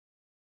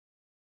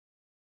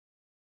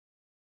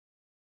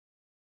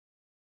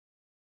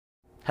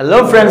Hello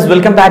friends,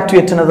 welcome back to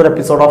yet another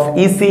episode of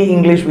Easy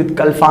English with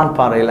Kalfan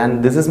Parel,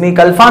 and this is me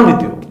Kalfan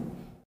with you.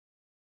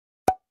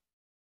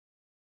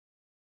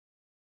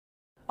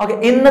 Okay,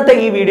 ഇന്നത്തെ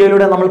ഈ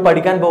വീഡിയോയിലൂടെ നമ്മൾ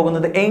പഠിക്കാൻ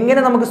പോകുന്നത്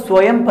എങ്ങനെ നമുക്ക്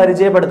സ്വയം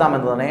പരിചയപ്പെടുത്താം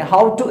എന്നതാണ്.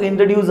 How to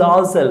introduce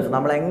ourselves.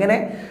 നമ്മൾ എങ്ങനെ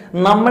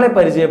നമ്മളെ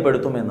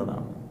പരിചയപ്പെടുത്തും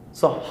എന്നതാണ്.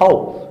 So how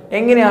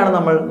എങ്ങനെയാണ്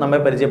നമ്മൾ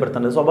നമ്മെ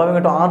പരിചയപ്പെടുത്തേണ്ടത്?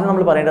 സ്വാഭാവികമായിട്ടും ആദ്യം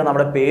നമ്മൾ പറയേണ്ടത്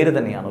നമ്മുടെ പേര്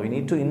തന്നെയാണ്. We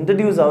need to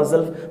introduce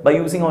ourselves by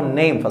using our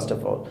name first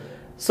of all.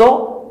 So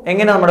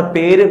എങ്ങനെ നമ്മുടെ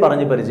പേര്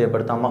പറഞ്ഞ്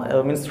പരിചയപ്പെടുത്താം?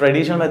 മീൻസ്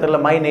ട്രഡീഷണൽ മെത്തേഡിൽ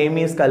മൈ നെയിം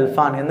ഈസ്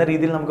കൽഫാൻ എന്ന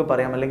രീതിയിൽ നമുക്ക്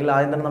പറയാം. അല്ലെങ്കിൽ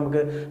ആദ്യം തന്നെ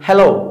നമുക്ക്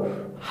hello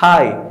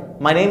hi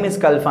my name is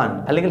കൽഫാൻ,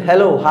 അല്ലെങ്കിൽ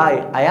ഹലോ ഹായ്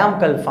ഐ ആം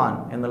കൽഫാൻ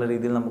എന്നുള്ള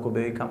രീതിയിൽ നമുക്ക്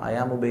ഉപയോഗിക്കാം. ഐ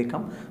ആം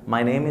ഉപയോഗിക്കാം,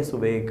 മൈ നെയിം ഈസ്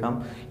ഉപയോഗിക്കാം.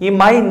 ഈ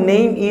മൈ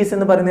നെയിം ഈസ്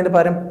എന്ന് പറയുന്നതിന്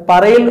പകരം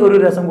പറയൽ ഒരു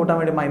രസം കൂട്ടാൻ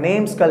വേണ്ടി മൈ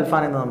നെയിംസ്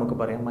കൽഫാൻ എന്ന് നമുക്ക്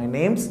പറയാം. My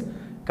names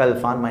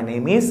കൽഫാൻ, my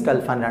name is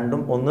കൽഫാൻ,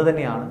 രണ്ടും ഒന്ന്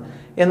തന്നെയാണ്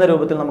എന്ന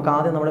രൂപത്തിൽ നമുക്ക്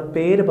ആദ്യം നമ്മുടെ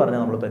പേര് പറഞ്ഞ്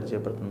നമ്മൾ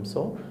പരിചയപ്പെടുത്തും.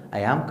 So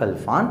I am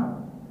കൽഫാൻ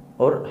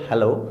or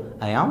hello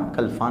I am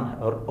Kalfan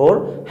or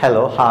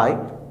hello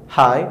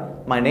hi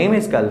my name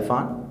is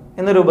Kalfan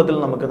എന്ന രൂപത്തിൽ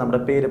നമുക്ക് നമ്മുടെ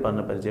പേര്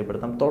പറഞ്ഞ്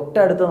പരിചയപ്പെടുത്താം.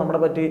 തൊട്ടടുത്ത് നമ്മളെ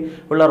പറ്റി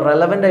ഉള്ള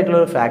റെലവൻ്റ് ആയിട്ടുള്ള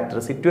ഒരു ഫാക്ടർ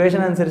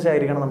സിറ്റുവേഷൻ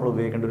അനുസരിച്ചായിരിക്കണം നമ്മൾ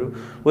ഉപയോഗിക്കേണ്ടത്.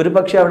 ഒരു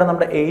പക്ഷേ അവിടെ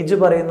നമ്മുടെ ഏജ്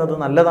പറയുന്നത്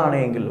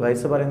നല്ലതാണെങ്കിൽ,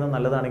 വയസ്സ് പറയുന്നത്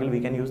നല്ലതാണെങ്കിൽ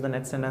we can use the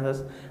next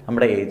sentences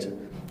നമ്മുടെ age.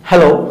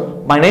 Hello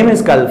my name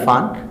is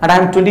കൽഫാൻ and I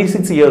am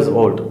 26 years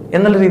old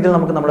എന്നുള്ള രീതിയിൽ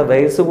നമുക്ക് നമ്മുടെ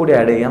വയസ്സ് കൂടി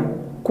ആഡ് ചെയ്യാം.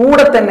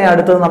 കൂടെ തന്നെ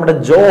അടുത്തത് നമ്മുടെ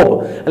ജോബ്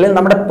അല്ലെങ്കിൽ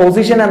നമ്മുടെ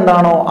പൊസിഷൻ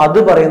എന്താണോ അത്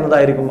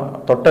പറയുന്നതായിരിക്കും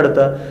തൊട്ടടുത്ത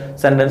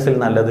സെന്റൻസിൽ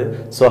നല്ലത്.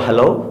 So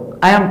hello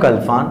I am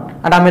കൽഫാൻ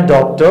and I am a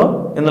doctor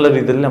എന്നുള്ള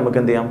രീതിയിൽ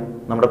നമുക്ക് എന്ത് ചെയ്യാം,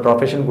 നമ്മുടെ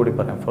പ്രൊഫഷൻ കൂടി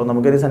പറയാം. അപ്പോൾ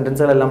നമുക്ക് ഈ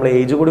സെന്റൻസുകളെല്ലാം നമ്മൾ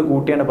ഏജ് കൂടി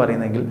കൂട്ടിയാണ്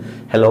പറയുന്നതെങ്കിൽ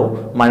hello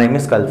my name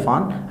is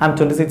കൽഫാൻ I am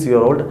 26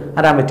 years old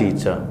and I am a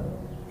teacher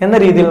എന്ന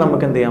രീതിയിൽ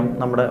നമുക്ക് എന്ത് ചെയ്യാം,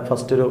 നമ്മുടെ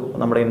ഫസ്റ്റ്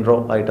നമ്മുടെ ഇൻട്രോ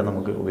ആയിട്ട്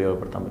നമുക്ക്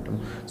ഉപയോഗപ്പെടുത്താൻ പറ്റും.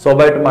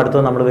 സ്വാഭാവികമായിട്ടും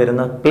അടുത്തത് നമ്മൾ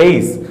വരുന്ന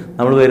പ്ലേസ്,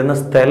 നമ്മൾ വരുന്ന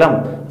സ്ഥലം,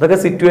 അതൊക്കെ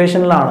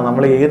സിറ്റുവേഷനിലാണ്.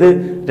 നമ്മൾ ഏത്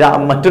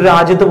മറ്റൊരു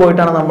രാജ്യത്ത്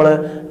പോയിട്ടാണ്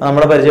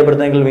നമ്മളെ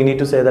പരിചയപ്പെടുത്തുന്നതെങ്കിൽ we need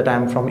to say that I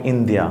am from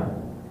India.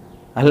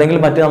 അല്ലെങ്കിൽ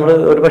നമ്മൾ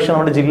ഒരു പക്ഷേ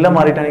നമ്മുടെ ജില്ല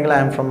മാറിയിട്ടാണെങ്കിൽ ഐ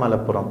എം ഫ്രം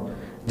മലപ്പുറം.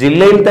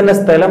 ജില്ലയിൽ തന്നെ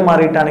സ്ഥലം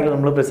മാറിയിട്ടാണെങ്കിൽ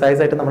നമ്മൾ പ്രിസൈസ്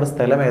ആയിട്ട് നമ്മുടെ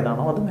സ്ഥലം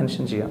ഏതാണോ അത്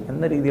മെൻഷൻ ചെയ്യാം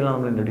എന്ന രീതിയിലാണ്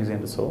നമ്മൾ ഇൻട്രൊഡ്യൂസ്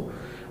ചെയ്യേണ്ടത്. സോ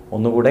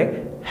ഒന്നുകൂടെ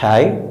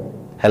hi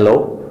hello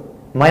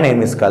my name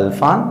is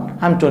Kalfan,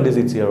 I'm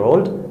 26 years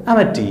old, I'm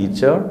a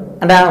teacher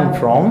and I am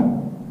from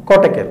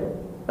Kottakkal.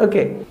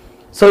 Okay.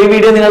 So ഈ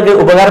വീഡിയോ നിങ്ങൾക്ക്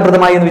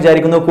ഉപകാരപ്രദമായി എന്ന്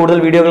വിചാരിക്കുന്നു. കൂടുതൽ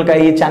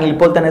വീഡിയോകൾക്കായി ഈ ചാനൽ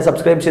ഇപ്പോൾ തന്നെ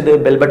സബ്സ്ക്രൈബ് ചെയ്ത്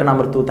bell button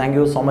അമർത്തൂ. Thank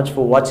you so much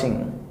for watching.